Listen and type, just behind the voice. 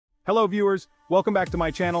Hello viewers, welcome back to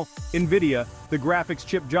my channel. Nvidia, the graphics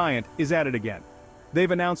chip giant, is at it again.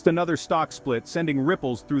 They've announced another stock split, sending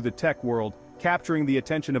ripples through the tech world, capturing the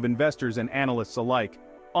attention of investors and analysts alike.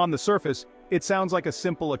 On the surface, it sounds like a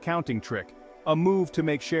simple accounting trick, a move to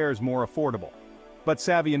make shares more affordable. But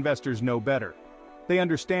savvy investors know better. They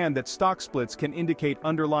understand that stock splits can indicate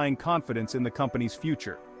underlying confidence in the company's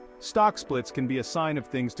future. Stock splits can be a sign of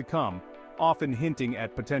things to come, often hinting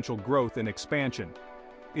at potential growth and expansion.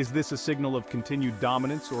 Is this a signal of continued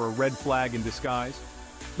dominance or a red flag in disguise?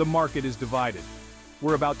 The market is divided.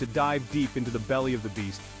 We're about to dive deep into the belly of the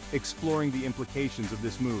beast, exploring the implications of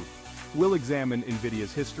this move. We'll examine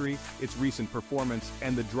Nvidia's history, its recent performance,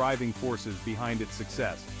 and the driving forces behind its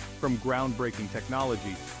success, from groundbreaking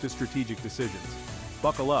technology to strategic decisions.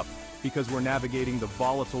 Buckle up, because we're navigating the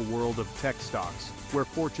volatile world of tech stocks, where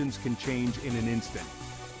fortunes can change in an instant.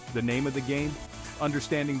 The name of the game?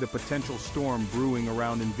 Understanding the potential storm brewing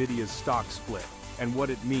around Nvidia's stock split, and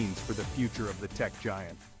what it means for the future of the tech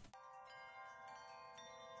giant.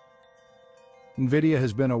 Nvidia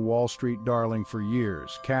has been a Wall Street darling for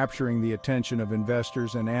years, capturing the attention of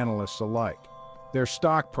investors and analysts alike. Their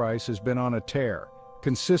stock price has been on a tear,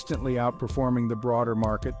 consistently outperforming the broader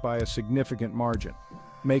market by a significant margin,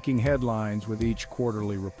 making headlines with each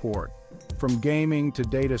quarterly report. From gaming to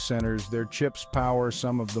data centers, their chips power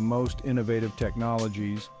some of the most innovative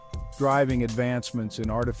technologies, driving advancements in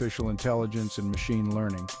artificial intelligence and machine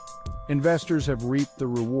learning. Investors have reaped the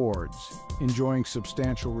rewards, enjoying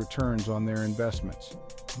substantial returns on their investments.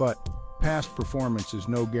 But past performance is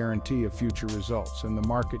no guarantee of future results, and the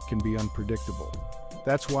market can be unpredictable.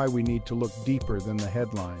 That's why we need to look deeper than the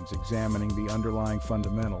headlines, examining the underlying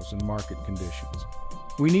fundamentals and market conditions.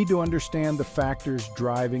 We need to understand the factors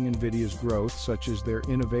driving Nvidia's growth, such as their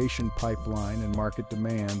innovation pipeline and market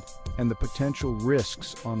demand, and the potential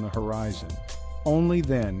risks on the horizon. Only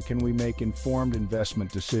then can we make informed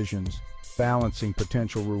investment decisions, balancing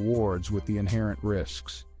potential rewards with the inherent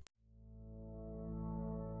risks.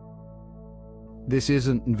 This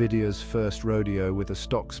isn't Nvidia's first rodeo with a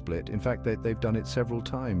stock split. In fact, they've done it several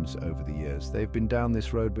times over the years. They've been down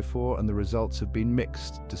this road before, and the results have been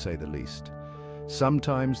mixed, to say the least.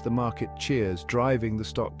 Sometimes the market cheers, driving the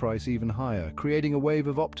stock price even higher, creating a wave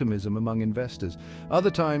of optimism among investors. Other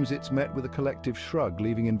times it's met with a collective shrug,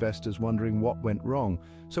 leaving investors wondering what went wrong.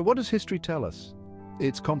 So what does history tell us?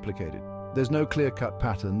 It's complicated. There's no clear-cut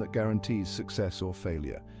pattern that guarantees success or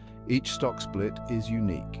failure. Each stock split is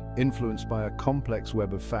unique, influenced by a complex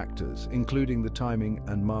web of factors, including the timing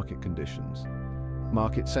and market conditions.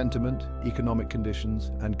 Market sentiment, economic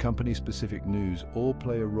conditions, and company-specific news all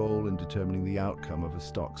play a role in determining the outcome of a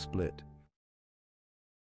stock split.